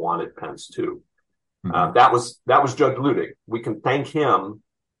 Trump wanted Pence to. That was Judge Ludick. We can thank him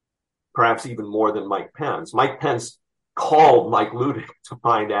perhaps even more than Mike Pence. Mike Pence called Mike Ludick to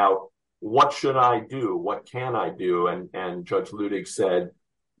find out, what should I do? What can I do? And Judge Ludick said,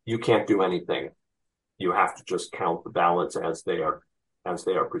 you can't do anything. You have to just count the ballots as they are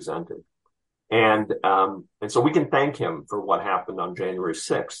presented. And so we can thank him for what happened on January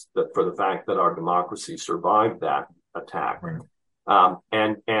 6th, for the fact that our democracy survived that attack. Right.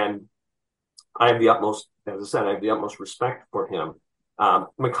 And I have the utmost, as I said, I have the utmost respect for him.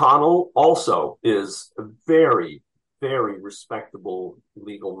 McConnell also is a very, very respectable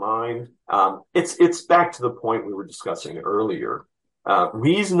legal mind. It's back to the point we were discussing earlier.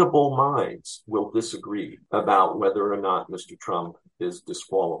 Reasonable minds will disagree about whether or not Mr. Trump is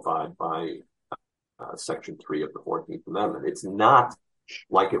disqualified by Section 3 of the 14th Amendment. It's not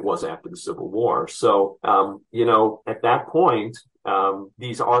like it was after the Civil War. So, at that point,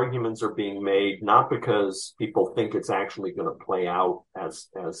 these arguments are being made not because people think it's actually going to play out as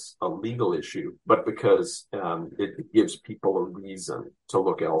a legal issue, but because it gives people a reason to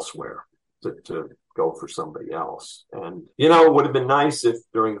look elsewhere, to go for somebody else. And, it would have been nice if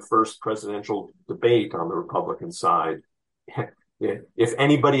during the first presidential debate on the Republican side, if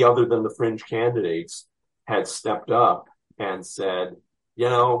anybody other than the fringe candidates had stepped up and said,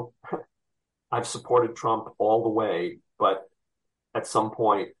 I've supported Trump all the way, but at some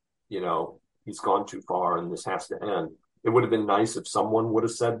point, he's gone too far and this has to end. It would have been nice if someone would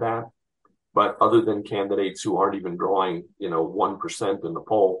have said that. But other than candidates who aren't even drawing, 1% in the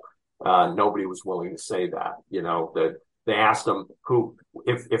poll, Nobody was willing to say that. That they asked him,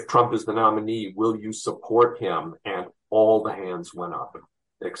 if Trump is the nominee, will you support him? And all the hands went up,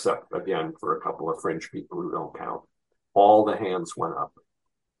 except again for a couple of fringe people who don't count. All the hands went up.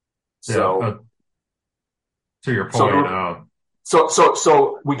 So to your point,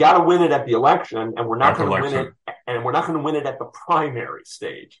 so we got to win it at the election, and we're not going to win it, and we're not going to win it at the primary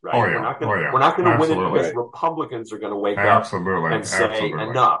stage, right? We're not going to win it because Republicans are going to wake up and say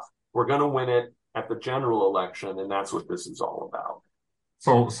enough. We're going to win it at the general election, and that's what this is all about.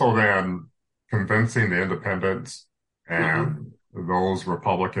 So then, convincing the independents and those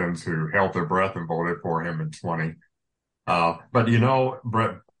Republicans who held their breath and voted for him in 20. But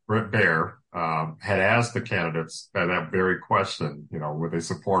Brett Baer had asked the candidates that very question, would they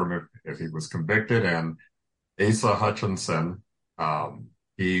support him if he was convicted? And Asa Hutchinson,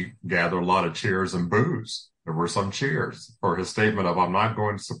 he gathered a lot of cheers and boos. There were some cheers for his statement of, I'm not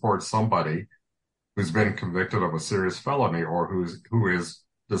going to support somebody who's been convicted of a serious felony or who is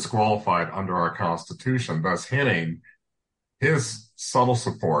disqualified under our Constitution, thus hinting his subtle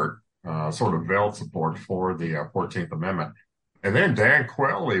support, sort of veiled support for the 14th Amendment. And then Dan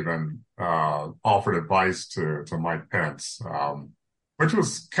Quayle even offered advice to Mike Pence, which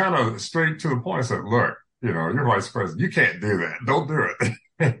was kind of straight to the point. Said, look, you're vice president. You can't do that. Don't do it.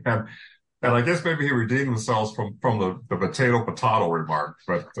 and I guess maybe he redeemed himself from the potato remark.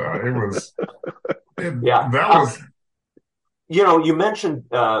 But it was, that was. You mentioned,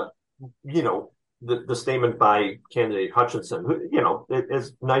 the statement by candidate Hutchinson, who,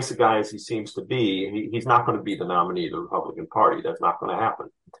 as nice a guy as he seems to be, he's not going to be the nominee of the Republican Party. That's not going to happen.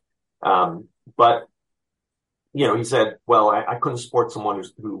 But, he said, well, I couldn't support someone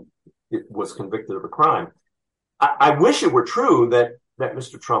who was convicted of a crime. I wish it were true that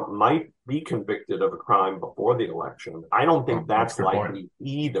Mr. Trump might be convicted of a crime before the election. I don't think that's likely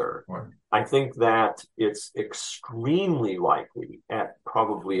either. Right. I think that it's extremely likely at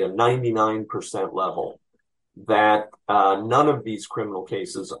probably a 99% level that none of these criminal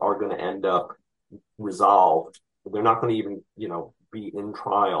cases are going to end up resolved. They're not going to even, be in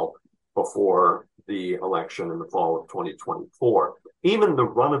trial before the election in the fall of 2024. Even the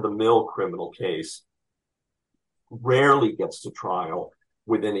run-of-the-mill criminal case rarely gets to trial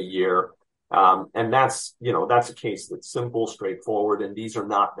within a year. And that's a case that's simple, straightforward, and these are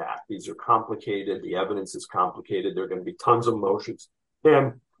not that. These are complicated. The evidence is complicated. There are going to be tons of motions.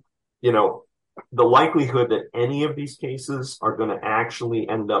 And, the likelihood that any of these cases are going to actually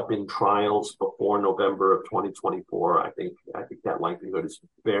end up in trials before November of 2024, I think that likelihood is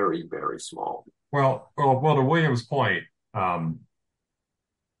very, very small. Well, to William's point, the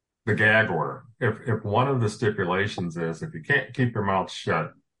gag order, if one of the stipulations is if you can't keep your mouth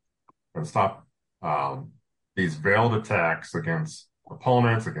shut and stop these veiled attacks against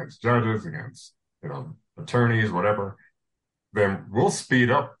opponents, against judges, against attorneys, whatever, then we'll speed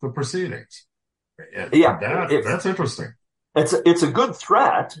up the proceedings. That's interesting. It's a good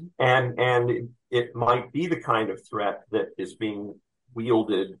threat, and it might be the kind of threat that is being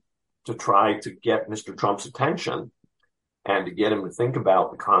wielded to try to get Mr. Trump's attention and to get him to think about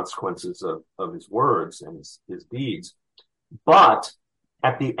the consequences of his words and his deeds. But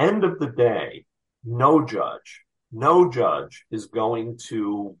at the end of the day, no judge is going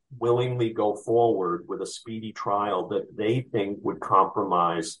to willingly go forward with a speedy trial that they think would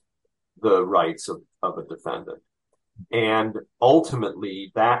compromise the rights of a defendant. And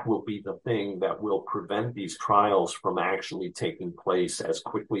ultimately, that will be the thing that will prevent these trials from actually taking place as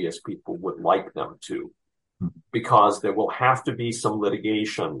quickly as people would like them to, because there will have to be some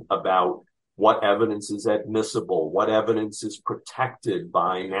litigation about what evidence is admissible, what evidence is protected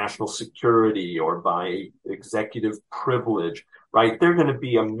by national security or by executive privilege, right? There are going to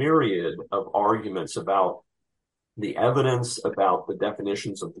be a myriad of arguments about the evidence, about the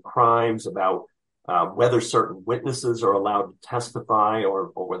definitions of the crimes, about whether certain witnesses are allowed to testify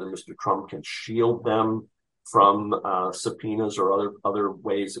or whether Mr. Trump can shield them from subpoenas or other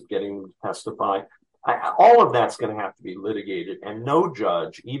ways of getting them to testify. All of that's going to have to be litigated, and no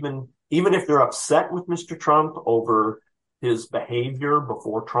judge, even if they're upset with Mr. Trump over his behavior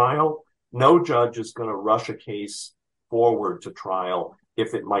before trial, no judge is going to rush a case forward to trial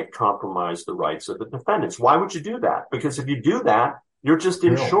if it might compromise the rights of the defendants. Why would you do that? Because if you do that, you're just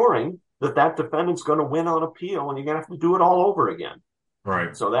ensuring that defendant's going to win on appeal, and you're going to have to do it all over again.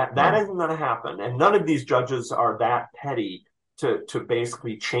 Right. So that isn't going to happen. And none of these judges are that petty to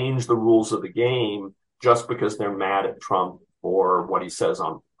basically change the rules of the game just because they're mad at Trump or what he says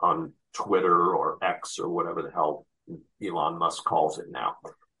on Twitter or X or whatever the hell Elon Musk calls it now.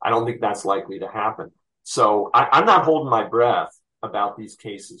 I don't think that's likely to happen. So I'm not holding my breath about these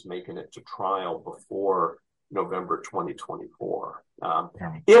cases making it to trial before November 2024.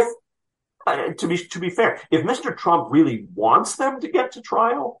 If to be fair, if Mr. Trump really wants them to get to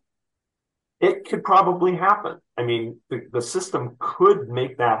trial, it could probably happen. I mean, the system could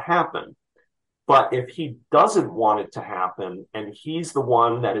make that happen. But if he doesn't want it to happen, and he's the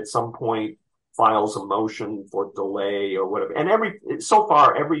one that at some point files a motion for delay or whatever, and so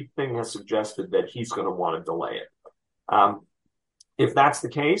far everything has suggested that he's going to want to delay it. If that's the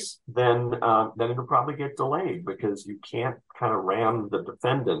case, then it'll probably get delayed, because you can't kind of ram the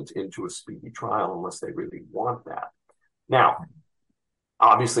defendant into a speedy trial unless they really want that. Now,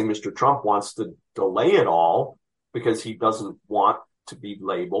 obviously, Mr. Trump wants to delay it all because he doesn't want to be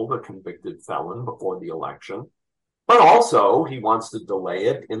labeled a convicted felon before the election. But also, he wants to delay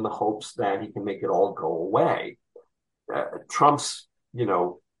it in the hopes that he can make it all go away. Trump's,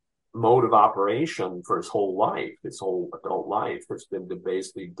 mode of operation for his whole life, his whole adult life, has been to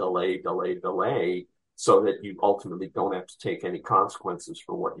basically delay, so that you ultimately don't have to take any consequences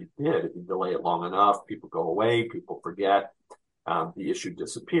for what you did. If you delay it long enough, people go away, people forget, the issue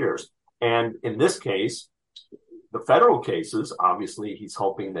disappears. And in this case, the federal cases, obviously, he's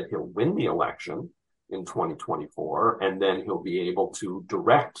hoping that he'll win the election in 2024, and then he'll be able to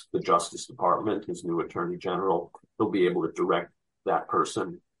direct the Justice Department, his new Attorney General. He'll be able to direct that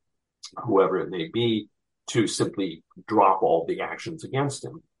person, whoever it may be, to simply drop all the actions against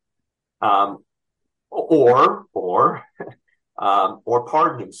him, or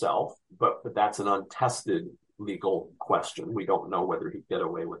pardon himself. But that's an untested legal question. We don't know whether he'd get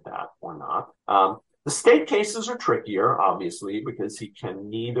away with that or not. The state cases are trickier, obviously, because he can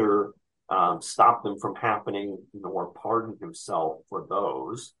neither stop them from happening nor pardon himself for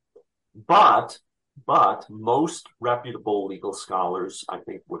those. But most reputable legal scholars, I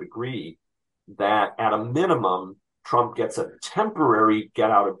think, would agree that at a minimum, Trump gets a temporary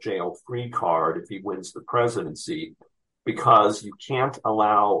get-out-of-jail-free card if he wins the presidency, because you can't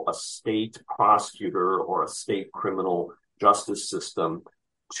allow a state prosecutor or a state criminal justice system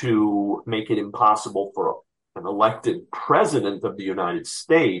to make it impossible for an elected president of the United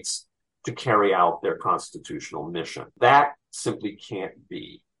States to carry out their constitutional mission. That simply can't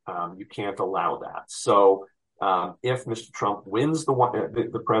be. You can't allow that. So if Mr. Trump wins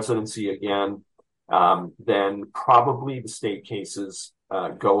the presidency again, then probably the state cases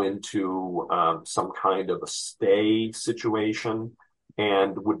go into some kind of a stay situation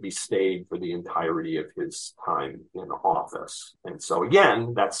and would be stayed for the entirety of his time in office. And so,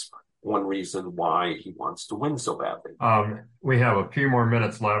 again, that's one reason why he wants to win so badly. We have a few more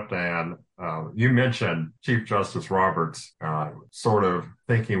minutes left, and you mentioned Chief Justice Roberts sort of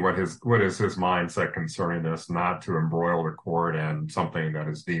thinking what is his mindset concerning this, not to embroil the court in something that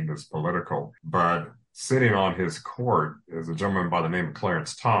is deemed as political. But sitting on his court is a gentleman by the name of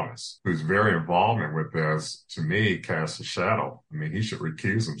Clarence Thomas, whose very involvement with this, to me, casts a shadow. I mean, he should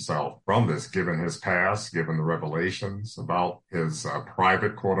recuse himself from this, given his past, given the revelations about his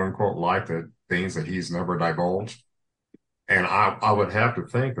private, quote-unquote, life, things that he's never divulged. And I would have to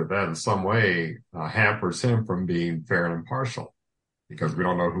think that in some way hampers him from being fair and impartial, because we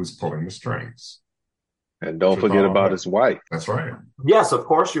don't know who's pulling the strings. And don't forget about his wife. That's right. Yes, of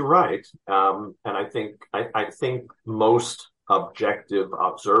course, you're right. And I think most objective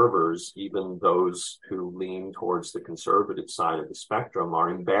observers, even those who lean towards the conservative side of the spectrum, are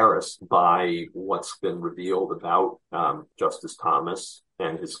embarrassed by what's been revealed about Justice Thomas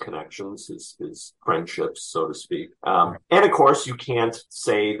and his connections, his friendships, so to speak. And of course, you can't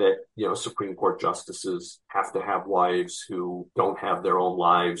say that, Supreme Court justices have to have wives who don't have their own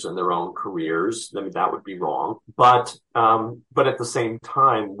lives and their own careers. I mean, that would be wrong. But at the same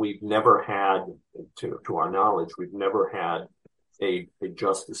time, we've never had, to our knowledge, we've never had a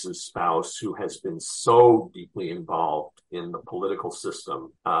justice's spouse who has been so deeply involved in the political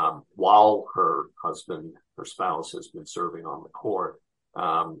system while her spouse has been serving on the court,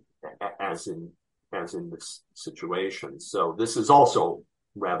 as in this situation. So this is also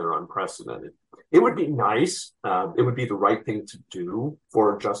rather unprecedented. It would be nice, it would be the right thing to do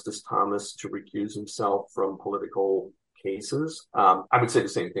for Justice Thomas to recuse himself from political cases. I would say the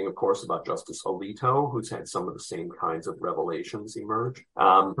same thing, of course, about Justice Alito, who's had some of the same kinds of revelations emerge.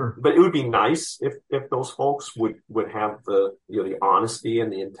 But it would be nice if those folks would have the honesty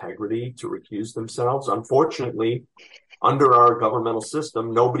and the integrity to recuse themselves. Unfortunately, under our governmental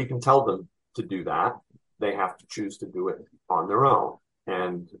system, nobody can tell them to do that. They have to choose to do it on their own.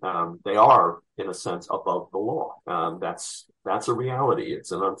 And they are, in a sense, above the law. That's a reality.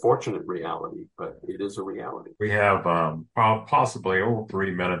 It's an unfortunate reality, but it is a reality. We have possibly over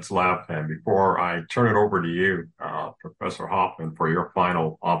 3 minutes left. And before I turn it over to you, Professor Hoffman, for your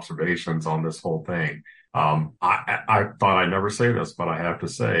final observations on this whole thing, I thought I'd never say this, but I have to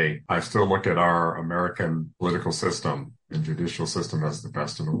say, I still look at our American political system and judicial system as the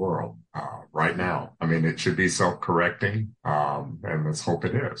best in the world right now. I mean, it should be self-correcting, and let's hope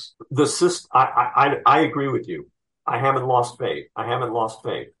it is. The system, I agree with you. I haven't lost faith.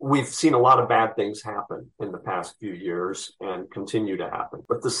 We've seen a lot of bad things happen in the past few years and continue to happen,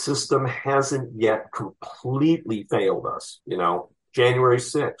 but the system hasn't yet completely failed us, January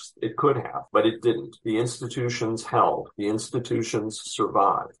 6th, it could have, but it didn't. The institutions held, the institutions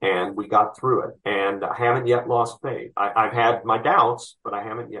survived, and we got through it. And I haven't yet lost faith. I've had my doubts, but I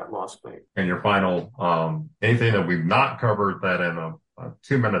haven't yet lost faith. And your final, anything that we've not covered that in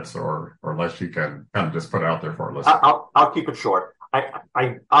 2 minutes or less, you can kind of just put out there for our listeners. I'll keep it short.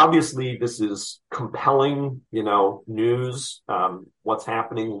 I obviously this is compelling, news, what's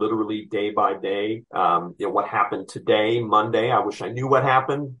happening literally day by day. What happened today, Monday. I wish I knew what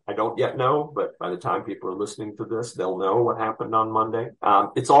happened. I don't yet know, but by the time people are listening to this, they'll know what happened on Monday.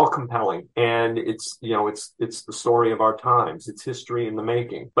 It's all compelling, and it's the story of our times. It's history in the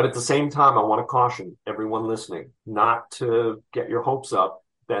making. But at the same time, I want to caution everyone listening not to get your hopes up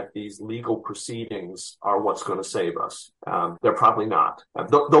that these legal proceedings are what's going to save us. They're probably not.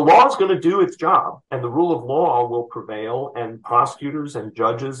 The law is going to do its job, and the rule of law will prevail, and prosecutors and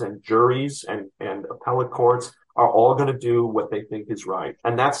judges and juries and appellate courts are all going to do what they think is right.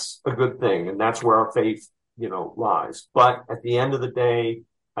 And that's a good thing, and that's where our faith, lies. But at the end of the day,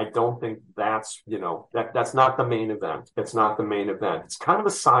 I don't think that's, that's not the main event. It's not the main event. It's kind of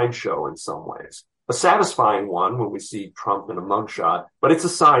a sideshow in some ways. A satisfying one when we see Trump in a mugshot, but it's a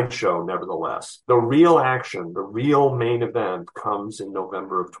sideshow nevertheless. The real action, the real main event comes in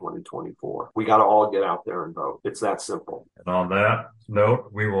November of 2024. We got to all get out there and vote. It's that simple. And on that note,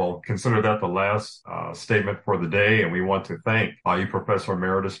 we will consider that the last statement for the day, and we want to thank you, Professor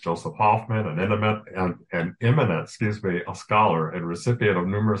Emeritus Joseph Hoffman, an eminent scholar and recipient of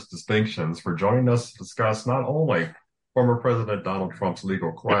numerous distinctions, for joining us to discuss not only former President Donald Trump's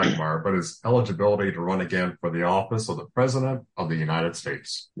legal quagmire, but his eligibility to run again for the office of the President of the United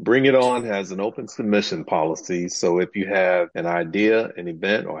States. Bring It On has an open submission policy, so if you have an idea, an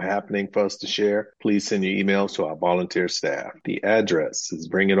event, or happening for us to share, please send your emails to our volunteer staff. The address is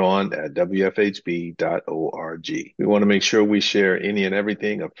bringiton@wfhb.org. We want to make sure we share any and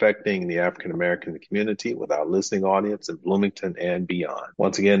everything affecting the African American community with our listening audience in Bloomington and beyond.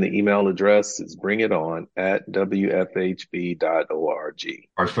 Once again, the email address is bringiton@wfhb.org.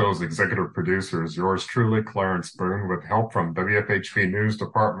 Our show's executive producer is yours truly, Clarence Boone, with help from WFHB News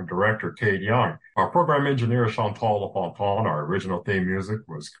Department Director Kate Young. Our program engineer is Chantal LaFontaine. Our original theme music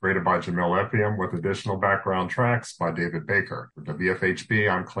was created by Jamil Effiam, with additional background tracks by David Baker. For WFHB,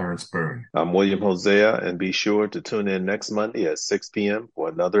 I'm Clarence Boone. I'm William Hosea, and be sure to tune in next Monday at 6 p.m. for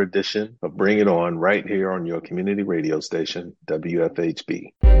another edition of Bring It On right here on your community radio station,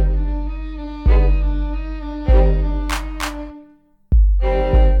 WFHB.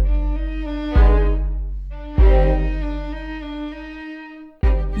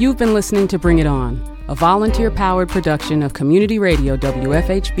 You've been listening to Bring It On, a volunteer-powered production of Community Radio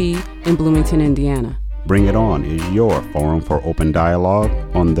WFHB in Bloomington, Indiana. Bring It On is your forum for open dialogue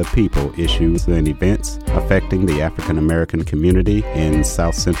on the people, issues, and events affecting the African American community in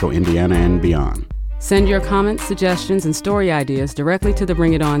South Central Indiana and beyond. Send your comments, suggestions, and story ideas directly to the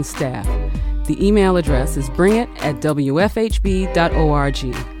Bring It On staff. The email address is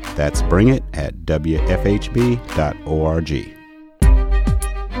bringit@wfhb.org. That's bringit@wfhb.org.